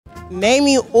Name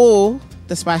me all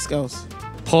the Spice Girls.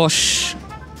 Posh,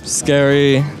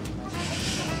 scary,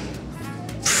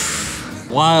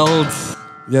 wild.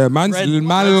 Yeah, man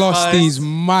lost Spice, his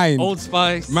mind. Old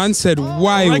Spice. Man said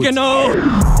wild. Oregano.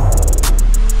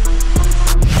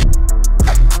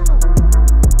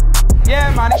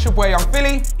 Yeah, man, it's your boy Young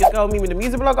Philly. Your girl Mimi, the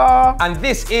music blogger. And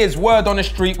this is Word on the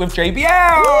Street with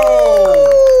JBL.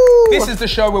 Woo! This is the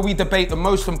show where we debate the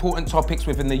most important topics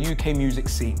within the UK music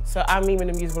scene. So I'm Mimi,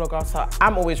 the music blogger, so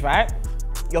I'm always right.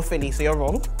 You're Philly, so you're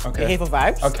wrong. Okay. You're here for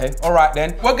vibes. Okay, all right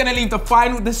then. We're gonna leave the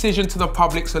final decision to the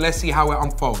public, so let's see how it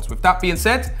unfolds. With that being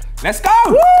said, let's go!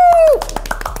 Woo!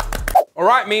 All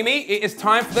right, Mimi, it is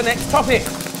time for the next topic.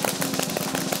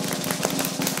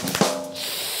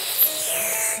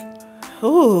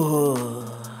 Ooh.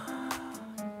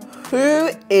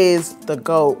 Who is the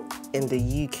GOAT in the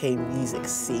UK music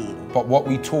scene? But what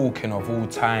we talking of all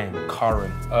time,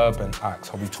 current, urban acts?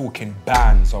 Are we talking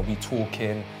bands? Are we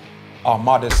talking our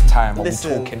mother's time? Are we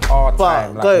talking our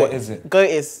time? Like, what is it? GOAT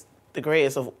is the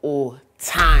greatest of all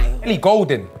time. Ellie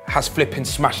Goulding has flipping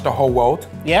smashed the whole world.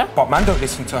 Yeah? But man don't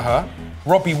listen to her.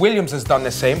 Robbie Williams has done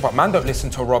the same, but man don't listen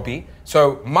to Robbie.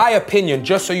 So my opinion,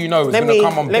 just so you know, is gonna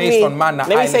come on based on man that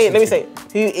I listen to. Let me say it.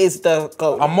 Who is the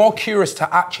GOAT? I'm more curious to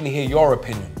actually hear your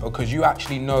opinion because you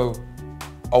actually know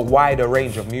a wider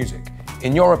range of music.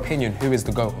 In your opinion, who is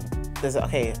the GOAT?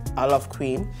 Okay, I love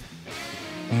Queen.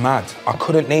 Mad. I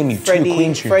couldn't name you two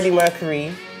Queen tunes. Freddie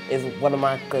Mercury is one of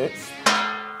my GOATs.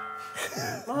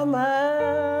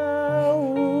 Mama.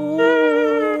 Ooh.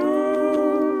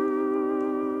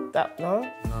 That, no?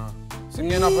 No. Sing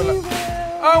me another like,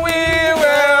 oh, we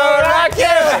will rock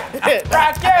you!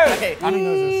 Rock you! Okay. I don't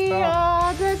know the We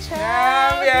are the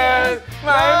champions,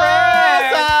 my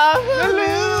friends, the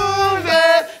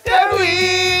losers, that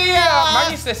we are.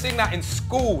 Man used to sing that in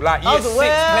school, like year 6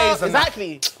 plays.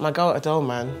 Exactly. My girl Adele,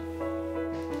 man.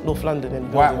 North London in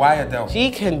Why Adele?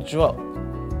 She can drop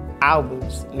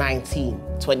albums 19,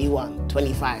 21,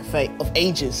 25, 30 of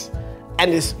ages.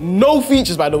 And there's no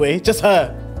features, by the way, just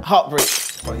her. Heartbreak.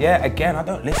 But yeah, again, I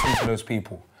don't listen to those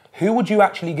people. Who would you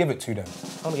actually give it to then?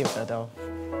 I'm gonna give it to Adele.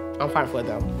 I'm fine for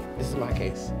Adele. This is my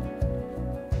case.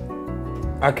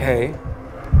 Okay.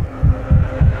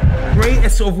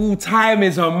 Greatest of all time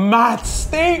is a mad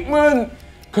statement.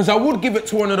 Because I would give it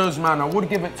to one of those, man. I would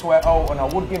give it to L and I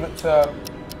would give it to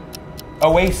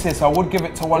Oasis. I would give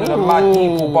it to one of the mad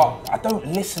people, but I don't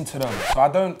listen to them. So I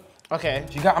don't. Okay.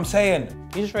 Do you get what I'm saying?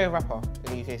 You just rate a rapper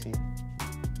in the UK scene.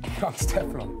 That's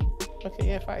Teflon. Okay,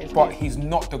 yeah, Fatty's But Case. he's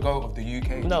not the GOAT of the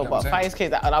UK. No, but Fatty's Case,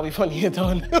 that'll be funny, you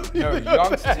don't. No,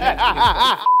 youngster.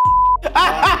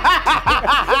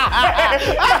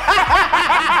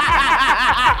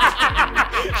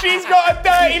 She's got a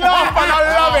dirty laugh and I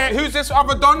love it. Who's this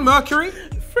other Don? Mercury?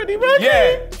 Freddie Mercury?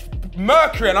 Yeah.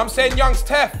 Mercury, and I'm saying Young's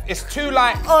Tef. It's too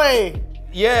like. Oi!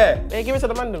 Yeah. Hey, give it to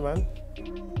the Mandem, man.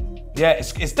 Yeah,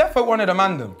 it's definitely one of the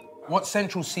Mandem. What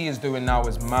Central C is doing now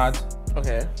is mad.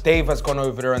 Okay. Dave has gone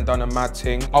over there and done a mad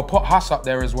thing. I'll put Huss up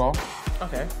there as well.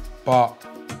 Okay. But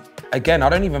again, I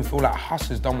don't even feel like Huss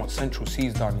has done what Central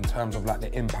C's done in terms of like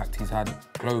the impact he's had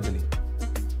globally.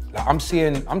 Like I'm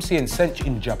seeing Central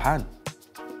in Japan.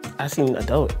 I've seen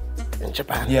Adult in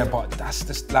Japan. Yeah, but that's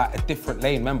just like a different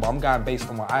lane. Remember, I'm going based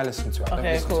on what I listen to. I don't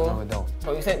listen to no Adele.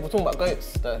 But we're talking about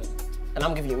GOATs though, and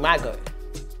I'm giving you my GOAT.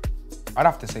 I'd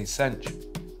have to say Central.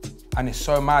 And it's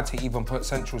so mad to even put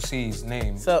Central C's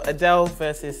name. So Adele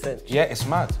versus Central. Yeah, it's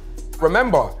mad.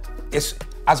 Remember, it's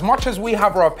as much as we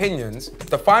have our opinions,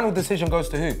 the final decision goes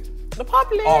to who? The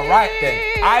public. All right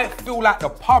then. I feel like the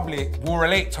public will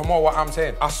relate to more what I'm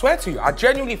saying. I swear to you, I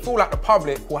genuinely feel like the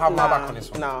public will have my back on this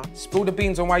one. Nah. Spill the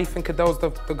beans on why you think Adele's the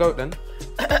GOAT then.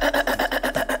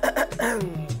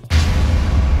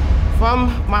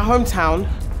 From my hometown,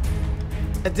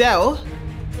 Adele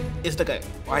is the GOAT.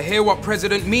 I hear what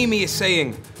President Mimi is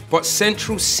saying, but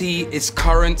Central C is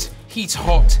current, he's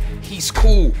hot, he's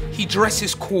cool, he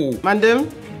dresses cool. Mandem,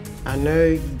 I know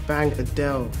you bang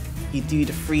Adele. You do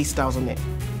the freestyles on it.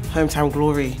 Hometown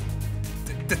glory.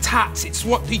 The tats, it's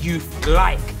what the youth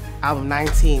like. Album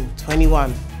 19,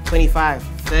 21, 25,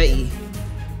 30.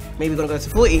 Maybe gonna go to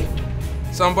 40.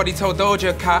 Somebody tell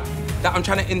Doja Cat that I'm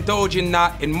trying to indulge in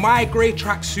that. In my grey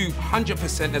tracksuit,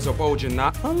 100% there's a bulge in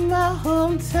that. From my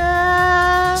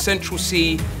hometown. Central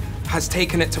C has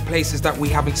taken it to places that we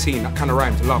haven't seen. That kind of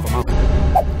rhymes, love them.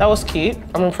 That was cute,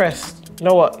 I'm impressed. You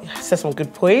know what, said some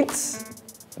good points.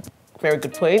 Very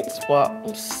good points, but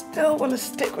I'm still gonna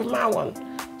stick with my one.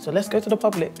 So let's go to the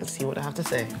public and see what they have to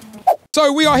say.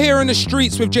 So we are here in the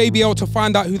streets with JBL to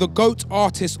find out who the GOAT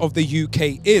artist of the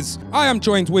UK is. I am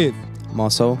joined with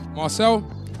Marcel. Marcel,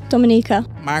 Dominica.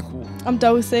 Michael. I'm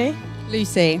Dulcie.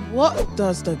 Lucy. What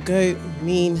does the GOAT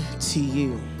mean to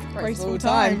you? Greatest of all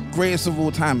time. Greatest of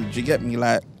all time. Do you get me?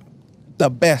 Like, the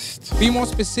best. Be more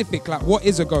specific. Like, what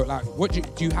is a GOAT? Like, what do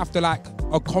you have to like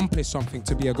accomplish something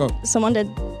to be a GOAT? Someone that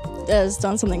has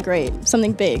done something great,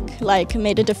 something big, like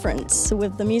made a difference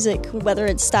with the music, whether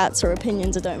it's stats or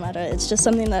opinions, it don't matter. It's just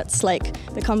something that's like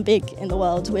become big in the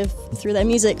world through their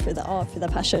music, through their art, through their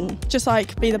passion. Just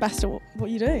like be the best at what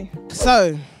you do.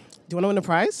 So, do you want to win a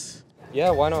prize?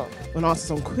 Yeah, why not? Want to answer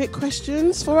some quick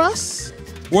questions for us?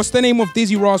 What's the name of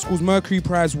Dizzy Rascal's Mercury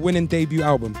Prize winning debut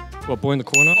album? What, Boy in the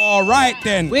Corner? All right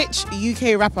then. Which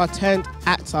UK rapper turned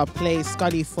actor plays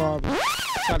Scully from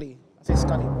Scully? I say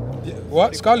Scully.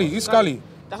 What? Scully? Who's Scully?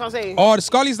 That's what I'm saying. Oh, the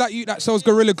Scully's that sells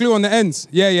Gorilla Glue on the ends.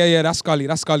 Yeah. That's Scully.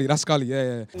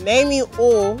 Yeah. Name me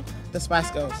all the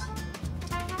Spice Girls.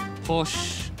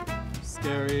 Posh,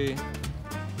 scary,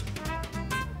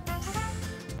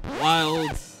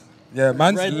 wild, Yeah,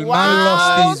 man Red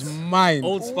lost his mind.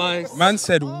 Old Spice. Man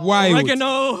said wild.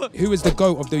 Oregano. Who is the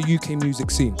GOAT of the UK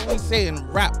music scene? He's saying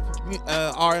rap,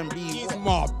 R&B. He's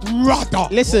my brother.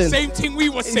 Listen. Same thing we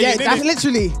were saying. Yeah, that's innit?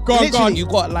 literally. Go on, go on. You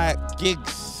got like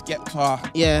Gigs, Skepta,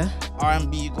 Yeah.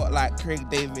 R&B. You got like Craig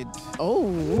David.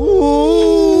 Oh.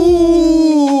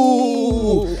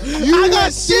 I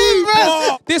got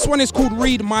serious. This one is called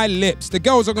Read My Lips. The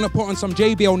girls are going to put on some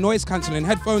JBL noise cancelling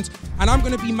headphones and I'm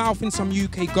going to be mouthing some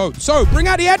UK GOAT. So bring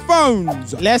out the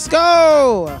headphones. Let's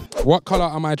go. What colour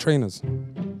are my trainers?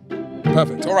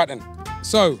 Perfect. All right then.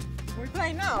 So. We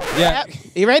play now. Yeah. Yep.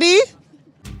 You ready?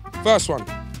 First one.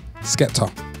 Skepta.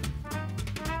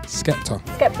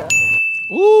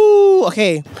 Ooh,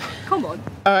 okay. Come on.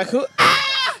 All right, cool.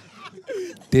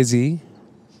 Dizzy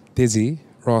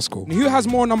Rascal. Who has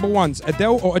more number ones,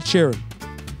 Adele or Ed Sheeran?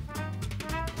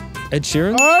 Ed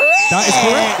Sheeran? That is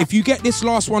correct. If you get this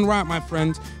last one right, my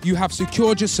friend, you have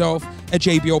secured yourself a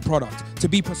JBL product. To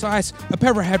be precise, a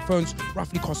pair of headphones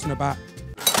roughly costing about,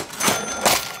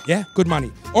 yeah, good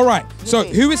money. All right, so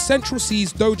who is Central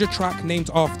C's Doja track named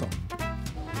after?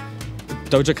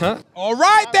 Doja Cat? All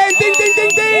right then, ding, ding, ding,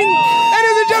 ding.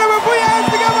 Ladies and gentlemen, put your hands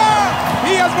together.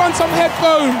 He has won some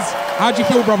headphones. How'd you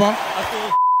feel, brother? I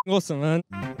feel awesome, man.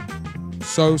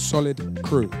 So solid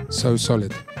crew, so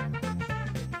solid.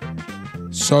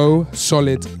 So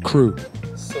solid crew.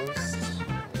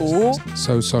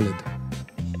 So solid.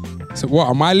 So what,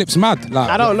 are my lips mad? Like,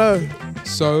 I don't know.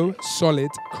 So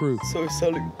solid crew. So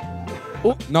solid.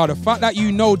 No, the fact that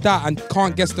you know that and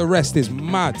can't guess the rest is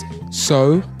mad.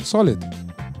 So solid.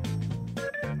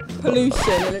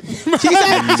 Pollution.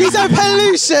 She said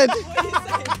pollution.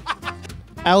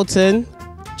 Elton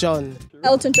John.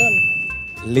 Elton John.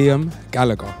 Liam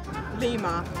Gallagher.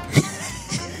 Lima.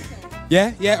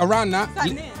 Yeah, around that. Is that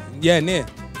near? Yeah, near.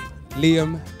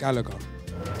 Liam Gallagher.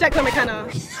 Declan McKenna.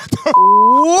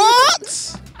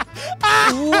 What?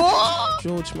 What?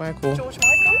 George Michael.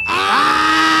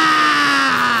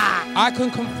 I can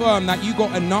confirm that you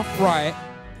got enough right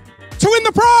to win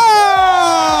the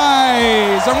prize!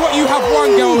 And what you have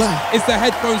won, girls, is the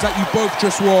headphones that you both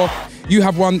just wore. You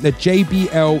have won the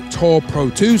JBL Tour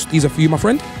Pro 2s. These are for you, my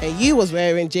friend. And you was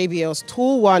wearing JBL's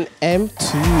Tour 1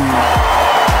 M2.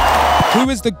 Who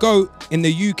is the GOAT in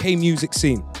the UK music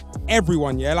scene?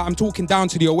 Everyone, yeah? Like, I'm talking down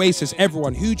to the Oasis,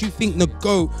 everyone. Who do you think the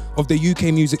GOAT of the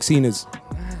UK music scene is?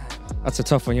 That's a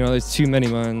tough one, you know, there's too many,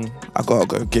 man. I gotta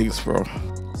go Gigs, bro.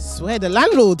 Swear the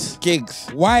landlord. Gigs.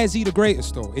 Why is he the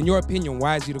greatest, though? In your opinion,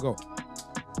 why is he the GOAT?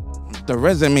 The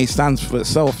resume stands for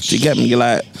itself. Do you get me?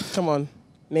 Like, Come on,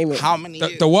 name it. how many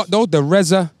years? The what, though? The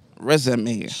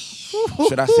resume.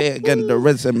 Should I say it again? The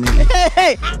resume.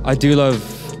 Hey. I do love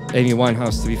Amy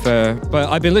Winehouse, to be fair. But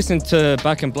I've been listening to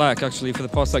Back in Black, actually, for the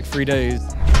past, like, 3 days.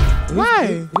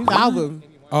 Why? The album.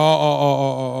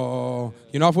 Oh.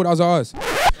 You know, I thought that was ours.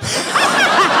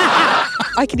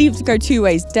 I could either go two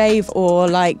ways, Dave or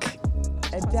like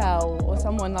Adele or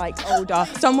someone like older.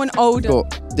 Someone older.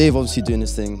 Got Dave obviously doing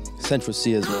this thing, Central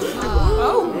C as well.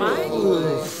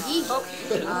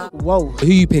 Whoa. Who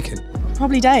you picking?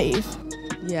 Probably Dave.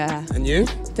 Yeah. And you?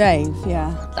 Dave,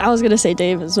 yeah. I was gonna say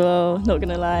Dave as well, not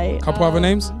gonna lie. Couple other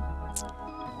names?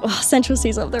 Oh, Central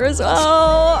C's up there as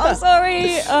well. I'm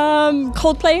sorry.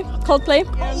 Coldplay.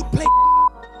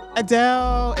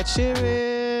 Adele, Ed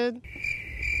Sheeran.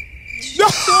 Yeah.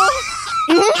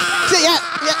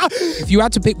 If you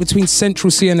had to pick between Central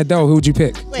C and Adele, who would you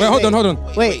pick? Wait, hold on.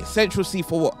 Wait. Central C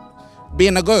for what?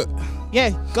 Being a GOAT?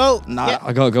 Yeah, go. Nah. Yeah.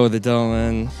 I gotta go with Adele,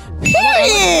 man.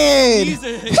 Period.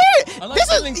 like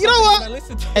This is, you know what?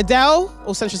 Adele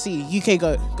or Central C? UK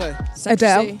go.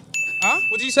 Adele. Huh?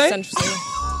 What did you say? Central C.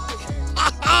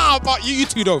 But you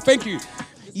two though. Thank you.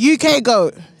 UK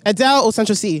go. Adele or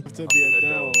Central C?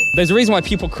 There's a reason why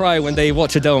people cry when they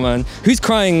watch Adele, man. Who's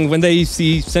crying when they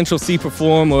see Central C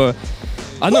perform, or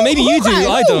I don't know, maybe you do,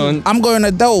 I don't. I'm going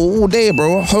Adele all day,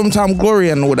 bro. Hometown glory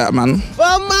and all that, man.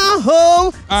 From my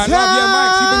home. Love, yeah,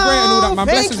 Max, you've been great and all that, man.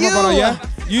 Blessings, my brother,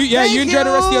 yeah? You enjoy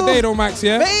the rest of your day, though, Max,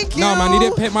 yeah? Thank you. No, man, you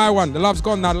didn't pick my one. The love's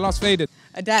gone now, the love's faded.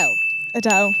 Adele.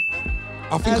 Adele.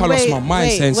 I think I lost my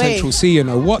mind saying Central C, you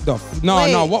know. What the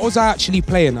No, what was I actually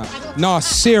playing at? Nah,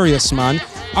 serious, man.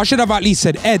 I should have at least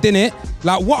said Ed, innit?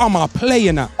 Like, what am I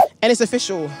playing at? And it's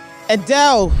official.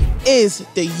 Adele is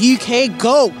the UK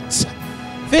GOAT.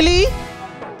 Philly,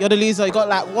 you're the loser. You got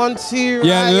like 1, 2.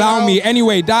 Yeah, right allow now. me.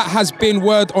 Anyway, that has been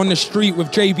Word on the Street with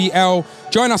JBL.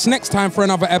 Join us next time for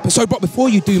another episode. But before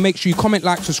you do, make sure you comment,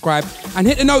 like, subscribe, and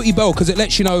hit the noti bell because it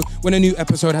lets you know when a new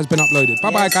episode has been uploaded.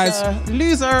 Bye-bye, guys.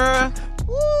 Loser.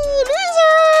 Ooh,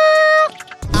 loser.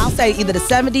 I'll say either the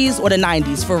 70s or the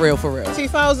 90s, for real, for real.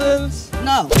 2000s.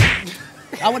 No.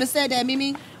 I would have said that,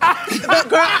 Mimi. But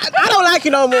girl, I don't like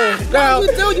you no more. Girl.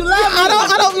 You do, you love me. I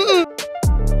don't.